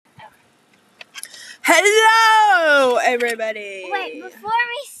Hello, everybody. Wait, before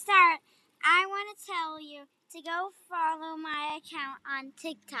we start, I want to tell you to go follow my account on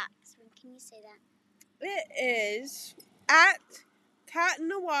TikTok. So can you say that? It is at Cat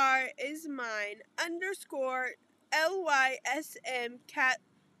Noir is mine _ LYSM Cat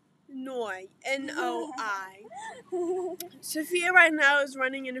Noi NOI. Sophia right now is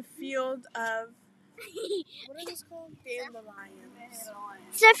running in a field of what are these called? Dandelions.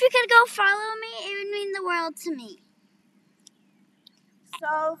 So if you could go follow me, it would mean the world to me.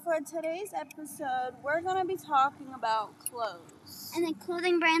 So for today's episode, we're gonna be talking about clothes. And the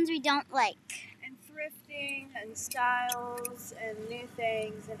clothing brands we don't like. And thrifting and styles and new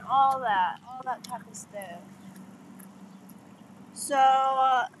things and all that type of stuff.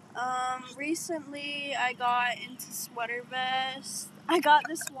 So, recently I got into sweater vests. I got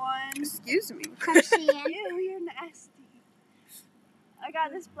this one. Excuse me. From Shein. Ew, you're nasty. I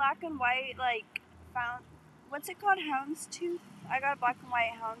got this black and white, what's it called? Houndstooth? I got a black and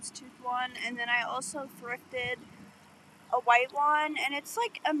white houndstooth one, and then I also thrifted a white one, and it's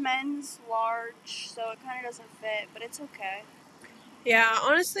like a men's large, so it kind of doesn't fit, but it's okay. Yeah,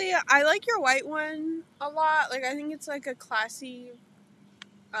 honestly, I like your white one a lot. Like, I think it's like a classy,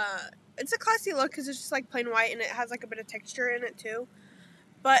 it's a classy look because it's just like plain white and it has like a bit of texture in it too.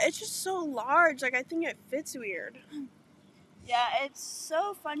 But it's just so large. Like, I think it fits weird. Yeah, it's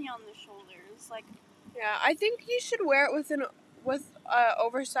so funny on the shoulders. Like, yeah, I think you should wear it with an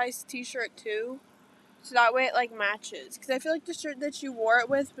oversized t-shirt too. So that way it like matches. Because I feel like the shirt that you wore it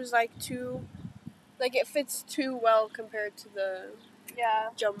with was like too, like it fits too well compared to the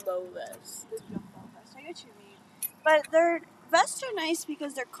jumbo vest. The jumbo vest. I get what you mean. But their vests are nice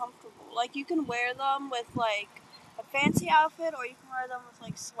because they're comfortable. Like you can wear them with like a fancy outfit, or you can wear them with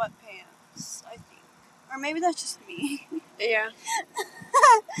like sweatpants, I think. Or maybe that's just me. Yeah.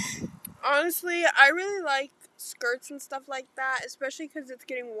 Honestly, I really like skirts and stuff like that, especially because it's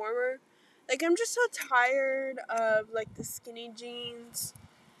getting warmer. Like, I'm just so tired of, like, the skinny jeans.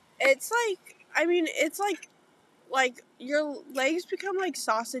 It's like your legs become like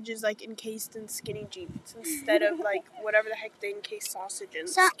sausages, like, encased in skinny jeans instead of, like, whatever the heck they encase sausage in,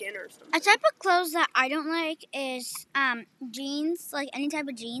 skin or something. A type of clothes that I don't like is jeans, like any type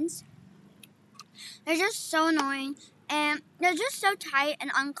of jeans. They're just so annoying, and they're just so tight and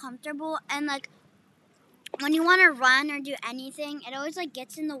uncomfortable, and, like, when you want to run or do anything, it always, like,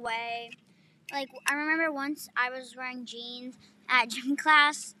 gets in the way. Like, I remember once I was wearing jeans at gym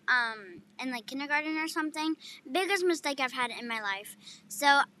class, in, like, kindergarten or something. Biggest mistake I've had in my life.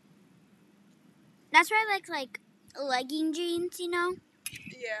 So, that's why I like, legging jeans, you know?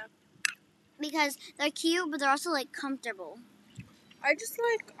 Yeah. Because they're cute, but they're also, like, comfortable. I just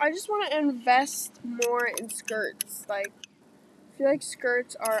want to invest more in skirts. Like, I feel like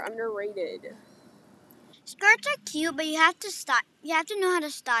skirts are underrated. Skirts are cute, but you have to know how to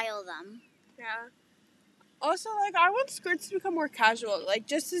style them. Yeah. Also, like, I want skirts to become more casual. Like,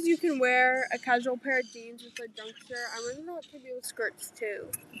 just as you can wear a casual pair of jeans with a junk shirt, I really want to be with skirts, too.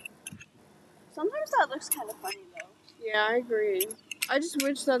 Sometimes that looks kind of funny, though. Yeah, I agree. I just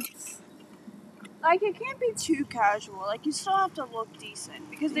wish that's... Like, it can't be too casual. Like, you still have to look decent.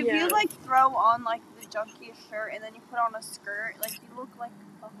 Because if you, like, throw on, like, the junkiest shirt and then you put on a skirt, like, you look like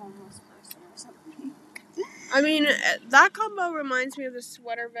a homeless person or something. I mean, that combo reminds me of the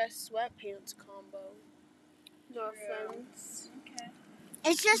sweater vest sweatpants combo. No offense. Okay.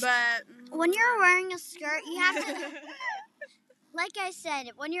 It's just, when you're wearing a skirt, you have to, like I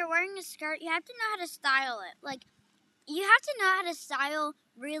said, when you're wearing a skirt, you have to know how to style it. Like, you have to know how to style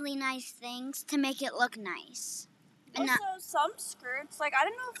really nice things to make it look nice. And also, some skirts, like, I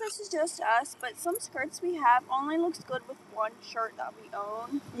don't know if this is just us, but some skirts we have only looks good with one shirt that we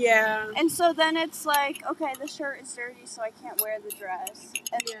own. Yeah. And so then it's like, okay, the shirt is dirty, so I can't wear the dress.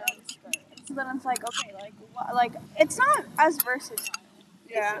 And the skirt. And so then it's like, okay, like it's not as versatile.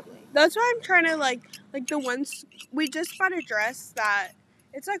 Yeah. That's why I'm trying to, like the ones, we just bought a dress that,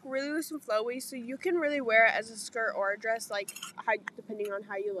 it's, like, really loose and flowy, so you can really wear it as a skirt or a dress, like, depending on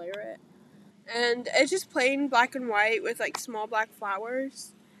how you layer it. And it's just plain black and white with, like, small black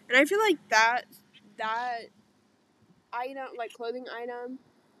flowers. And I feel like that item, like, clothing item,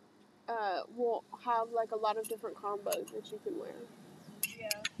 will have, like, a lot of different combos that you can wear. Yeah.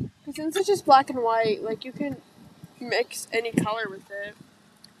 Because since it's just black and white, like, you can mix any color with it.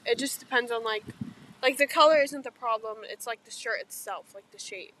 It just depends on, like, the color isn't the problem. It's, like, the shirt itself, like, the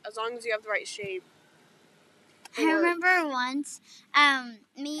shape. As long as you have the right shape. I remember once,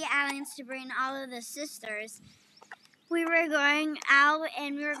 me, Allie, and Sabrina, all of the sisters, we were going out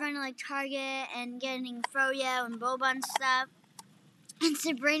and we were going to, like, Target and getting froyo and boba and stuff. And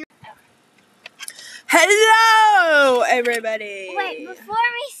Sabrina... Hello, everybody. Wait, before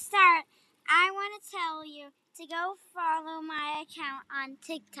we start, I want to tell you to go follow my account on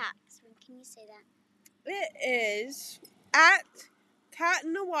TikTok. Can you say that? It is at Cat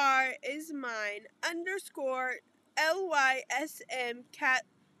Noir is mine _ LYSM Cat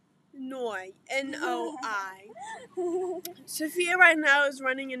Noi NOI. Sophia right now is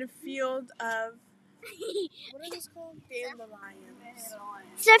running in a field of what are these called? Dandelions.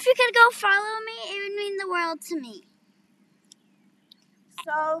 So if you could go follow me, it would mean the world to me.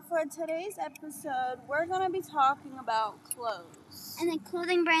 So for today's episode, we're gonna be talking about clothes And then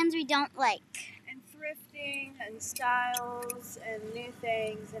clothing brands we don't like. and thrifting and styles and new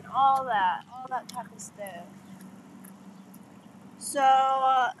things and all that type of stuff.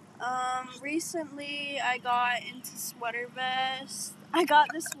 So recently I got into sweater vests. I got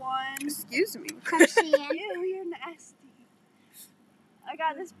this one. Excuse me. From Shein. Ew, you're nasty. I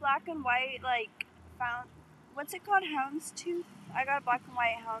got this black and white what's it called? Houndstooth. I got a black and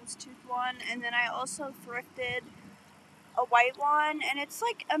white houndstooth one, and then I also thrifted a white one, and it's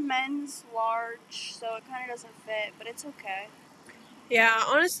like a men's large, so it kind of doesn't fit, but it's okay. Yeah,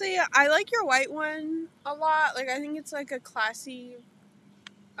 honestly, I like your white one a lot. Like, I think it's like a classy,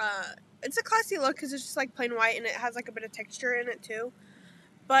 it's a classy look because it's just like plain white and it has like a bit of texture in it too.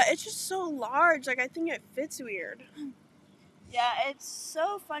 But it's just so large. Like, I think it fits weird. Yeah, it's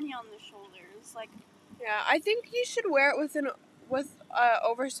so funny on the shoulders. Like, Yeah, I think you should wear it with an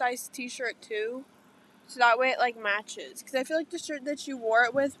oversized t-shirt too, so that way it like matches. Because I feel like the shirt that you wore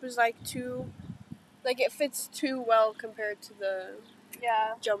it with was like it fits too well compared to the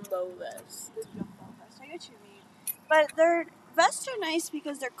jumbo vest. the jumbo vest. I get what you mean. But their vests are nice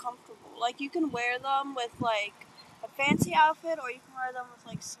because they're comfortable. Like, you can wear them with like a fancy outfit, or you can wear them with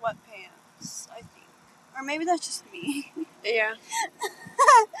like sweatpants, I think. Or maybe that's just me. Yeah.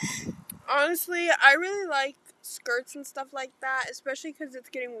 Honestly, I really like skirts and stuff like that, especially because it's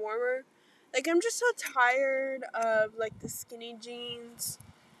getting warmer. Like, I'm just so tired of like the skinny jeans.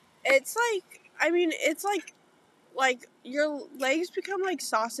 It's like your legs become like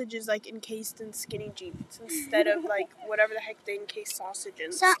sausages, like encased in skinny jeans instead of like whatever the heck they encase sausage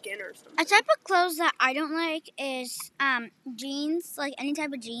in, skin or something. A type of clothes that I don't like is jeans, like any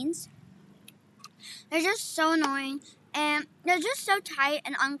type of jeans. They're just so annoying, and they're just so tight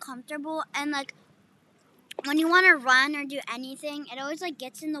and uncomfortable, and like when you want to run or do anything, it always like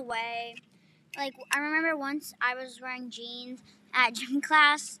gets in the way. Like, I remember once I was wearing jeans at gym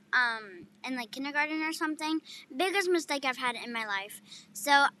class, in like kindergarten or something. Biggest mistake I've had in my life.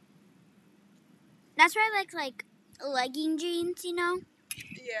 So that's why I like legging jeans, you know,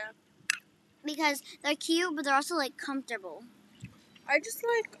 Yeah. because they're cute, but they're also like comfortable. I just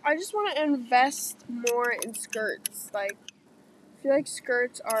want to invest more in skirts. Like, I feel like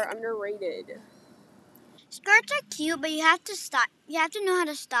skirts are underrated. Skirts are cute, but you have to know how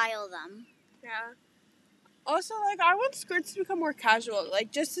to style them. Yeah. Also, like, I want skirts to become more casual. Like,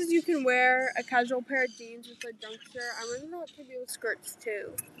 just as you can wear a casual pair of jeans with a junk shirt, I want to know what to do with skirts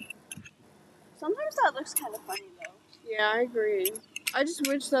too. Sometimes that looks kind of funny though. Yeah, I agree. I just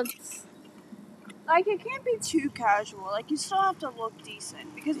wish that's Like, it can't be too casual. Like, you still have to look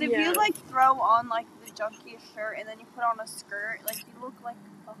decent. Because if Yeah. you, like, throw on, like, the junkiest shirt and then you put on a skirt, like, you look like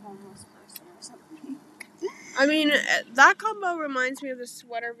a homeless person or something. I mean, that combo reminds me of the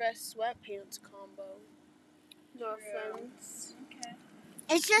sweater vest sweatpants combo. No True. offense. Okay.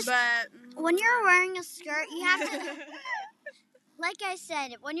 It's just But when you're wearing a skirt, you have to, like I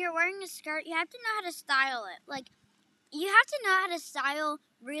said, when you're wearing a skirt, you have to know how to style it. Like, you have to know how to style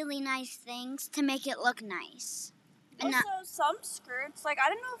really nice things to make it look nice. And Also, some skirts, like, I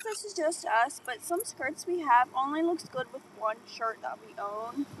don't know if this is just us, but some skirts we have only looks good with one shirt that we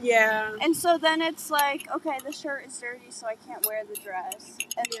own. yeah. And so then it's like, okay, the shirt is dirty, so I can't wear the dress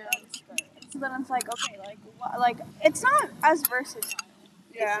and Yeah. the skirt. So then it's like, okay, like it's not as versatile.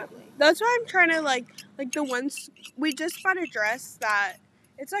 Yeah. Basically. That's why I'm trying to like the ones we just bought a dress that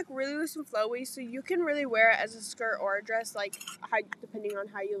it's like really loose and flowy, so you can really wear it as a skirt or a dress, like depending on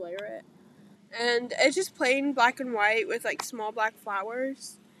how you layer it. And it's just plain black and white with like small black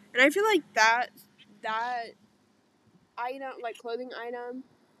flowers. And I feel like that item, like clothing item,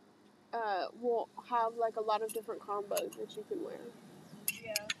 will have like a lot of different combos that you can wear.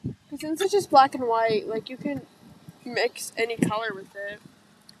 Yeah. Because since it's just black and white, like you can mix any color with it.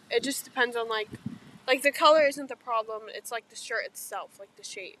 It just depends on like the color isn't the problem. It's like the shirt itself, like the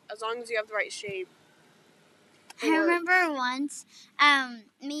shape. As long as you have the right shape. I remember once,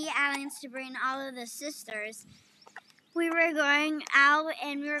 me, Allie, and Sabrina, and all of the sisters, we were going out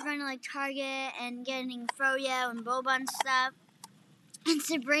and we were going to like Target and getting froyo and boba and stuff. And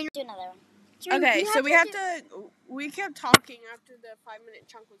Sabrina, do another one. Okay, so we kept talking after the 5-minute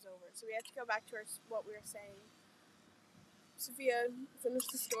chunk was over, so we have to go back to what we were saying. Sophia, finish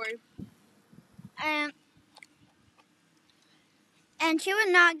the story. And she would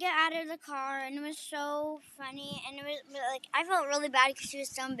not get out of the car, and it was so funny, and it was like I felt really bad because she was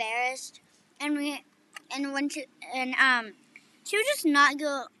so embarrassed, she would just not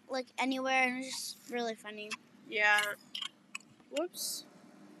go like anywhere, and it was just really funny. Yeah. Whoops.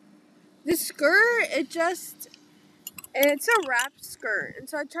 The skirt, it's a wrapped skirt, and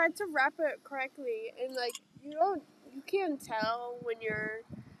so I tried to wrap it correctly, and like you can't tell when you're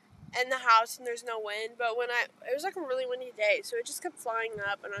in the house and there's no wind, but it was like a really windy day, so it just kept flying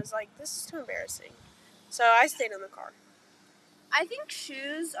up, and I was like, this is too embarrassing. So I stayed in the car. I think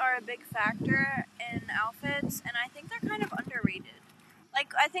shoes are a big factor in outfits, and I think they're kind of underrated.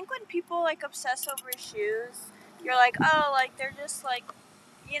 Like, I think when people like obsess over shoes, you're like, oh, like they're just like,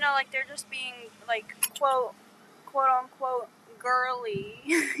 like they're just being like quote unquote girly,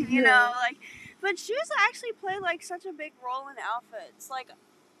 like. But shoes actually play like such a big role in outfits. Like,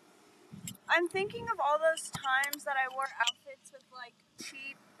 I'm thinking of all those times that I wore outfits with like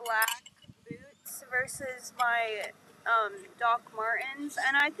cheap black boots versus my Doc Martens,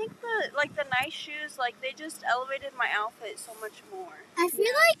 and I think the nice shoes, like they just elevated my outfit so much more. I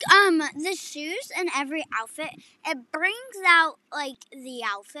feel like the shoes in every outfit, it brings out like the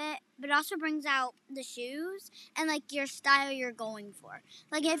outfit, but also brings out the shoes and like your style you're going for.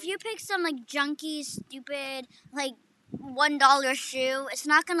 Like if you pick some like junky, stupid, like $1 shoe, it's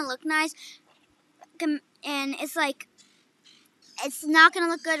not gonna look nice, and it's not gonna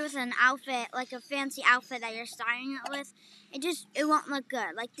look good with an outfit, like a fancy outfit that you're styling it with. It won't look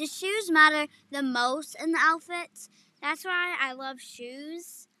good. Like the shoes matter the most in the outfits. That's why I love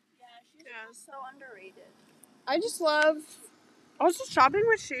shoes. Yeah, shoes are so underrated. I just love. Also, shopping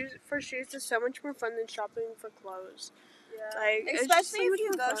for shoes is so much more fun than shopping for clothes. Yeah. Like, especially if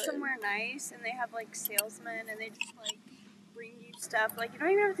you go somewhere nice and they have like salesmen and they just like bring you stuff. Like you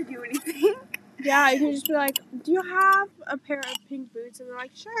don't even have to do anything. Yeah, you can just be like, do you have a pair of pink boots? And they're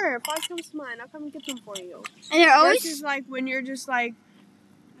like, sure, if I come to mine, I'll come and get them for you. And they're always versus like when you're just like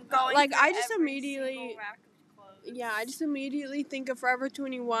going like through I just every immediately single rack of clothes. yeah, I just immediately think of Forever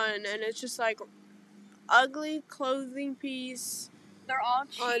 21, and it's just like ugly clothing piece. They're all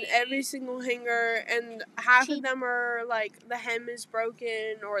cheap. On every single hanger, and half cheap. of them are like the hem is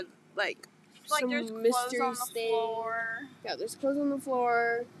broken or like some there's mystery clothes on the stain. floor. Yeah, there's clothes on the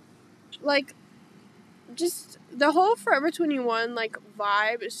floor. Like, just the whole Forever 21 like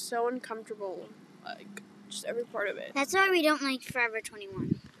vibe is so uncomfortable. Like, just every part of it. That's why we don't like Forever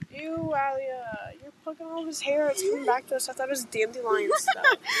 21. Ew, Alia, you're plucking all of his hair. It's coming back to us. I thought it was dandelion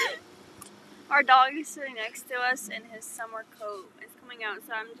stuff. Our dog is sitting next to us, and his summer coat is coming out,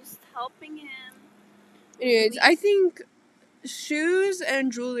 so I'm just helping him. Anyways, I think shoes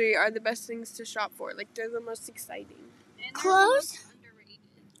and jewelry are the best things to shop for. Like, they're the most exciting. And Clothes? Underrated.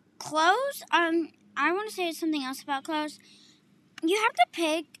 Clothes? I want to say something else about clothes. You have to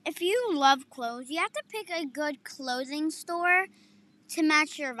pick, if you love clothes, you have to pick a good clothing store to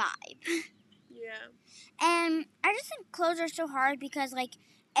match your vibe. Yeah. And I just think clothes are so hard because, like,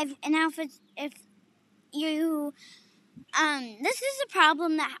 if you, this is a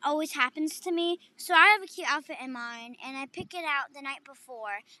problem that always happens to me. So I have a cute outfit in mind, and I pick it out the night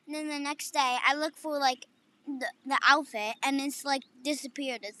before, and then the next day I look for, like, the outfit, and it's, like,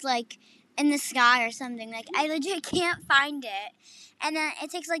 disappeared. It's, like, in the sky or something. Like, I legit can't find it. And then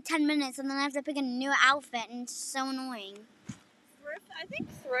it takes, like, 10 minutes, and then I have to pick a new outfit, and it's so annoying. I think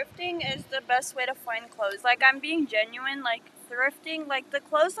thrifting is the best way to find clothes. Like, I'm being genuine. Like, thrifting, like, the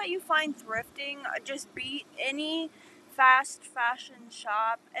clothes that you find thrifting just beat any fast fashion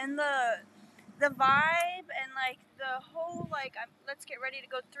shop. And the vibe and, like, the whole, like, let's get ready to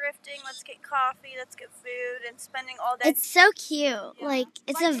go thrifting, let's get coffee, let's get food, and spending all day. It's so cute. Yeah. Like,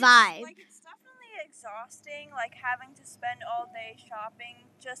 it's a vibe. It's definitely exhausting, like, having to spend all day shopping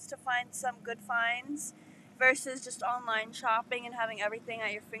just to find some good finds versus just online shopping and having everything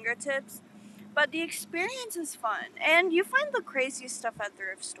at your fingertips. But the experience is fun. And you find the craziest stuff at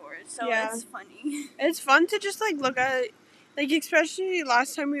thrift stores, so it's funny. It's fun to just, like, look at, like, especially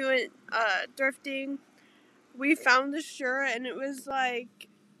last time we went thrifting, we found this shirt, and it was, like,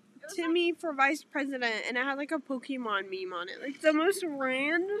 Timmy for vice president, and it had, like, a Pokemon meme on it. Like, the most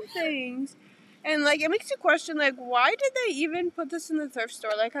random things. And, like, it makes you question, like, why did they even put this in the thrift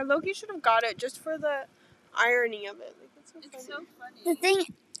store? Like, I low-key should have got it just for the irony of it. Like, It's so funny. The thing,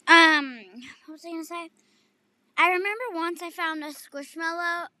 what was I gonna say? I remember once I found a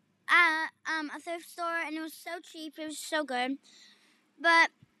Squishmallow at a thrift store, and it was so cheap. It was so good,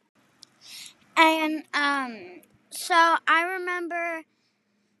 but And so I remember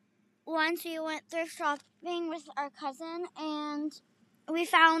once we went thrift shopping with our cousin, and we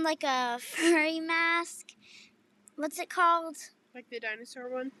found like a furry mask. What's it called? Like the dinosaur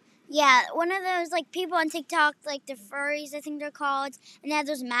one? Yeah, one of those like people on TikTok, like the furries, I think they're called, and they have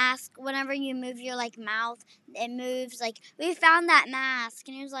those masks. Whenever you move your like mouth, it moves. Like we found that mask,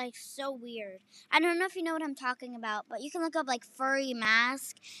 and it was like so weird. I don't know if you know what I'm talking about, but you can look up like furry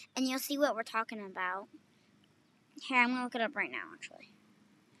mask, and you'll see what we're talking about. Here, I'm gonna look it up right now, actually.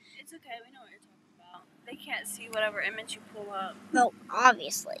 It's okay, we know what you're talking about. They can't see whatever image you pull up. Well,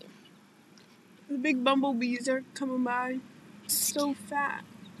 obviously. The big bumblebees are coming by. So fat.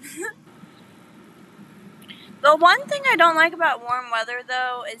 The one thing I don't like about warm weather,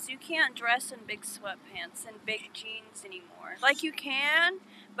 though, is you can't dress in big sweatpants and big jeans anymore. Like, you can,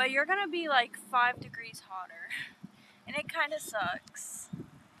 but you're gonna be like 5 degrees hotter. And it kind of sucks.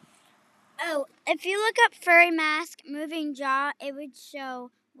 Oh, if you look up furry mask moving jaw, it would show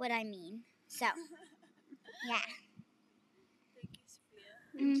what I mean. So, yeah. Thank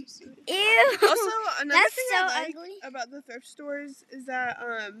you, Sophia. Ew. Also, another That's thing so I like ugly. about the thrift stores is that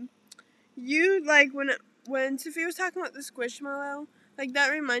you like when Sophia was talking about the Squishmallow, like that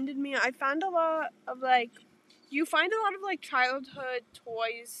reminded me. I found a lot of like you find a lot of like childhood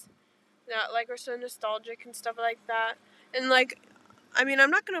toys that like are so nostalgic and stuff like that, and like. I mean,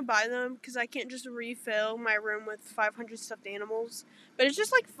 I'm not going to buy them because I can't just refill my room with 500 stuffed animals. But it's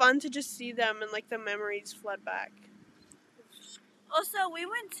just, like, fun to just see them and, like, the memories flood back. Also, we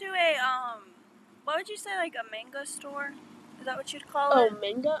went to a, what would you say, like a manga store? Is that what you'd call Oh, it?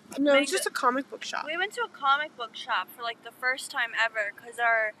 manga? No, it's just a comic book shop. We went to a comic book shop for, like, the first time ever because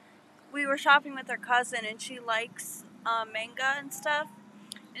we were shopping with our cousin and she likes manga and stuff.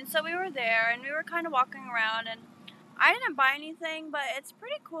 And so we were there and we were kind of walking around and I didn't buy anything, but it's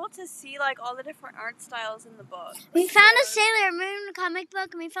pretty cool to see like all the different art styles in the book. We found a Sailor Moon comic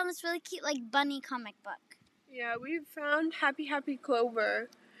book, and we found this really cute, like, bunny comic book. Yeah, we found Happy Happy Clover,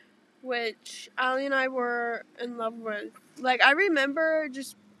 which Allie and I were in love with. Like, I remember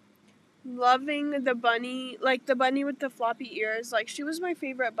just loving the bunny, like the bunny with the floppy ears. Like, she was my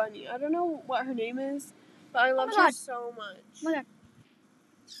favorite bunny. I don't know what her name is, but I loved her God. so much. Oh my God.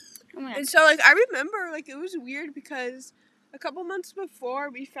 Oh my God. And so, like, I remember, like, it was weird because a couple months before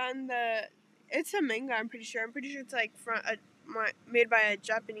we found it's a manga, I'm pretty sure. I'm pretty sure it's, like, made by a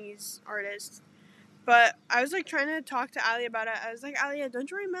Japanese artist. But I was, like, trying to talk to Ali about it. I was like, Ali,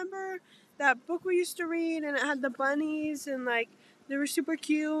 don't you remember that book we used to read and it had the bunnies and, like, they were super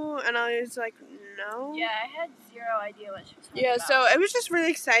cute? And I was like, no. Yeah, I had zero idea what she was talking Yeah, about. so it was just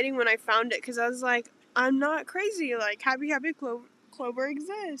really exciting when I found it because I was like, I'm not crazy. Like, Happy Happy Clover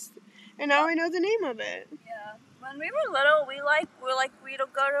exists. And now I know the name of it. Yeah. When we were little, we'd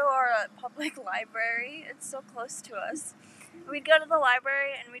go to our public library. It's so close to us. We'd go to the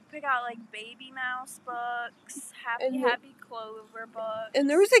library and we'd pick out like Baby Mouse books, Happy Clover books. And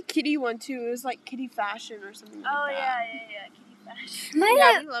there was a kitty one too. It was like Kitty Fashion or something like that. Oh yeah, Kitty Fashion.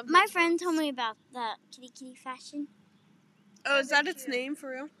 My friend told me about that kitty fashion. Oh, is that its name for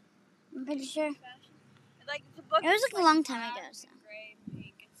real? I'm pretty sure. Like the book. It was like a long time ago. So. Gray,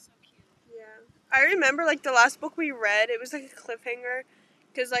 pink. It's so cute. Yeah. I remember like the last book we read. It was like a cliffhanger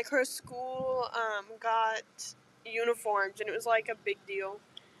because like her school got uniforms and it was like a big deal.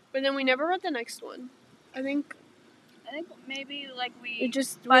 But then we never read the next one. I think maybe like we. It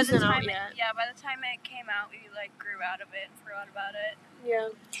just by the wasn't time out yet. by the time it came out, we like grew out of it and forgot about it. Yeah.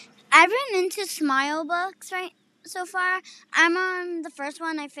 I've been into Smile books so far. I'm on the first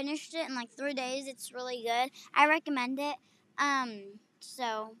one. I finished it in like 3 days. It's really good. I recommend it.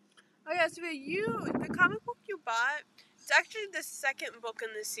 So. Oh yeah, so the comic book you bought, it's actually the second book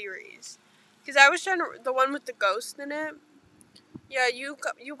in the series. Because I was the one with the ghost in it. Yeah, you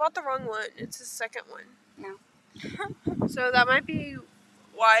bought the wrong one. It's the second one. No. So that might be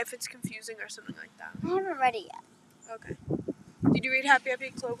why if it's confusing or something like that. I haven't read it yet. Okay. Did you read Happy Happy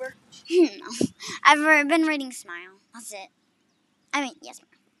Clover? No. I've been reading Smile. That's it. I mean, yes.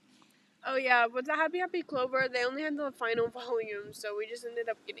 Oh yeah, with the Happy Happy Clover, they only had the final volume, so we just ended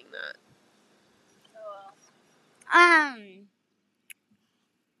up getting that. Oh well.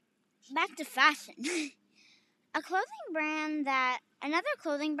 Back to fashion. Another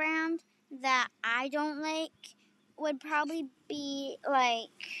clothing brand that I don't like would probably be like,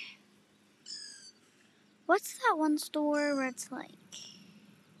 what's that one store where it's like?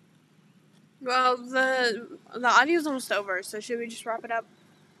 Well, the audio's almost over, so should we just wrap it up?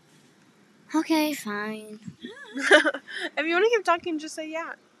 Okay, fine. If you want to keep talking, just say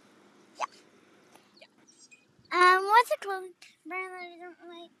yeah. What's a clothing brand that I don't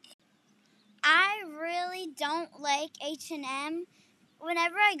like? don't like H&M.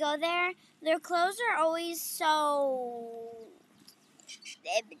 Whenever I go there, their clothes are always so...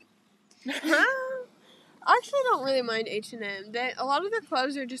 I actually don't really mind H&M. A lot of their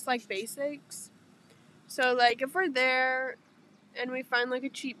clothes are just like basics. So like if we're there and we find like a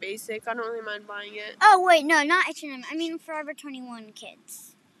cheap basic, I don't really mind buying it. Oh, wait, no, not H&M. I mean Forever 21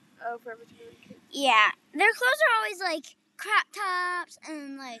 kids. Oh, Forever 21 Kids. Yeah, their clothes are always like crop tops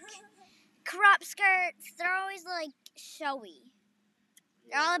and like crop skirts. They're always like showy.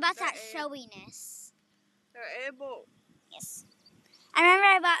 They're all about that showiness. They're able. Yes. I remember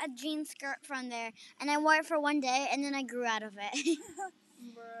I bought a jean skirt from there, and I wore it for one day, and then I grew out of it.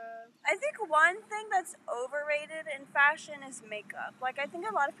 I think one thing that's overrated in fashion is makeup. Like, I think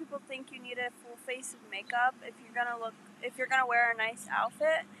a lot of people think you need a full face of makeup if you're gonna wear a nice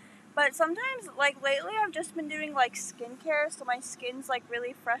outfit. But sometimes, like lately, I've just been doing like skincare, so my skin's like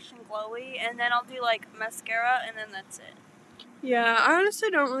really fresh and glowy, and then I'll do like mascara, and then that's it. Yeah, I honestly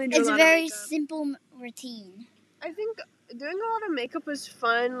don't really do It's a a lot very of makeup. simple routine. I think doing a lot of makeup is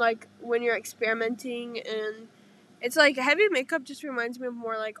fun, like when you're experimenting, and it's like heavy makeup just reminds me of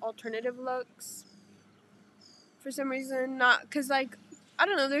more like alternative looks. For some reason, not because like I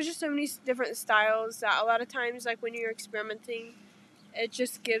don't know. There's just so many different styles that a lot of times, like when you're experimenting, it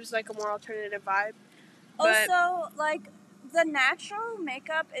just gives like a more alternative vibe. But Also, like the natural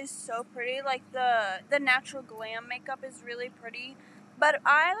makeup is so pretty. Like the natural glam makeup is really pretty. But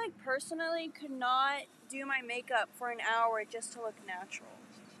I like personally could not do my makeup for an hour just to look natural.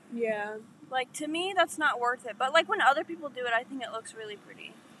 yeah, Like to me, that's not worth it. But like when other people do it, I think it looks really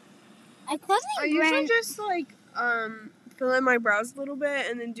pretty. I I clothing usually brand. just like fill in my brows a little bit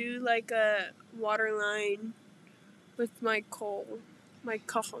and then do like a waterline with my kohl.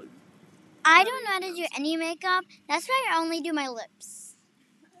 I don't know how to do any makeup. That's why I only do my lips.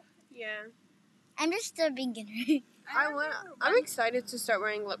 Yeah. I'm just a beginner. I'm excited to start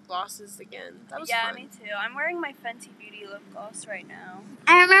wearing lip glosses again. That was Yeah, fun. me too. I'm wearing my Fenty Beauty lip gloss right now.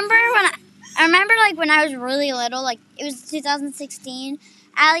 I remember like when I was really little, like it was 2016.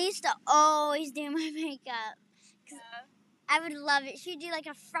 Ali used to always do my makeup. Yeah. I would love it. She'd do like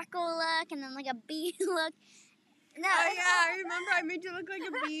a freckle look and then like a bee look. No, Oh yeah, I remember I made you look like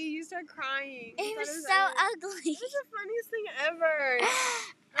a bee. You started crying. it was so It ugly. was the funniest thing ever.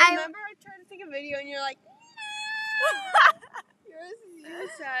 I I remember I tried to take a video and you're like, you were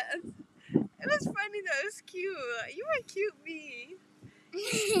sad. It was funny though. It was cute. You were a cute bee.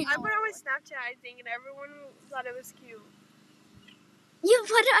 I put it on my Snapchat, I think, and everyone thought it was cute. You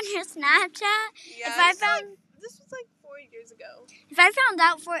put it on your Snapchat? Yeah. This was like 4 years ago. If I found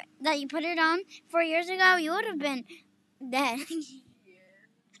out that you put it on 4 years ago, you would have been dead.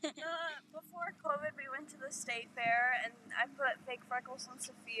 Before COVID, we went to the state fair and I put fake freckles on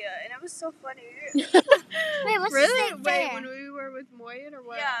Sophia, and it was so funny. Wait, what's the state Wait, fair? when we were with Moyet or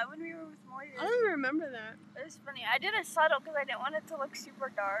what? Yeah, when we were with Moyer. I don't even remember that. It was funny. I did it subtle because I didn't want it to look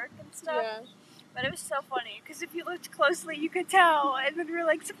super dark and stuff. Yeah. But it was so funny because if you looked closely, you could tell. And then we were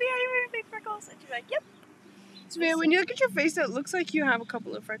like, Sophia, are you wearing fake freckles? And she's like, yep. Sophia, when you look at your face, it looks like you have a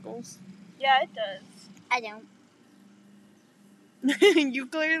couple of freckles. Yeah, it does. I don't. You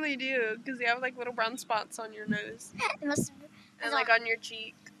clearly do, because you have like little brown spots on your nose It must. and like on your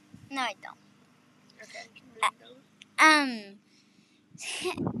cheek. No, I don't. Okay.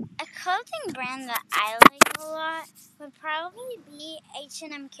 A clothing brand that I like a lot would probably be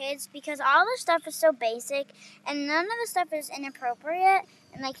H&M Kids because all the stuff is so basic and none of the stuff is inappropriate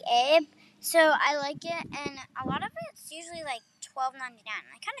and like Abe. So I like it, and a lot of it's usually like $12.99,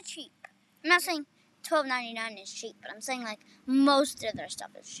 like kind of cheap. I'm not saying $12.99 is cheap, but I'm saying like most of their stuff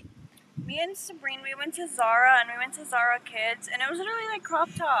is cheap. Me and Sabrina, we went to Zara and we went to Zara Kids, and it was literally like crop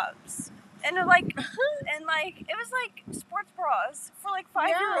tops. And it it was like sports bras for like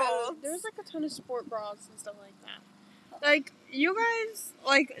 5-year-olds. There was like a ton of sport bras and stuff like that. Like, you guys,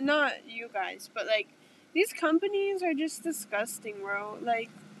 like, not you guys, but like, these companies are just disgusting, bro. Like,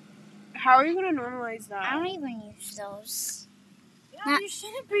 how are you gonna normalize that? I don't even use those. Yeah, you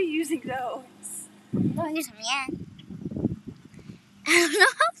shouldn't be using those. Don't use them yet. I don't know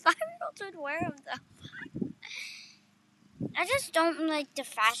how 5-year-olds would wear them though. I just don't like the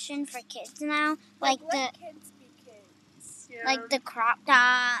fashion for kids now, like let kids be kids. Yeah. like the crop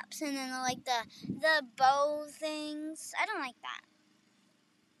tops and then like the bow things. I don't like that.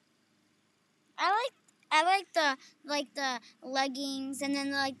 I like the leggings and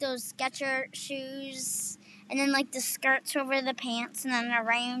then like those Skechers shoes and then like the skirts over the pants and then a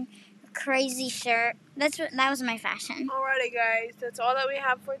round crazy shirt. That was my fashion. Alrighty, guys, that's all that we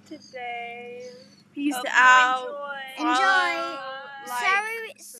have for today. Peace Hope you out. enjoy. Enjoy. Follow, like, Sorry.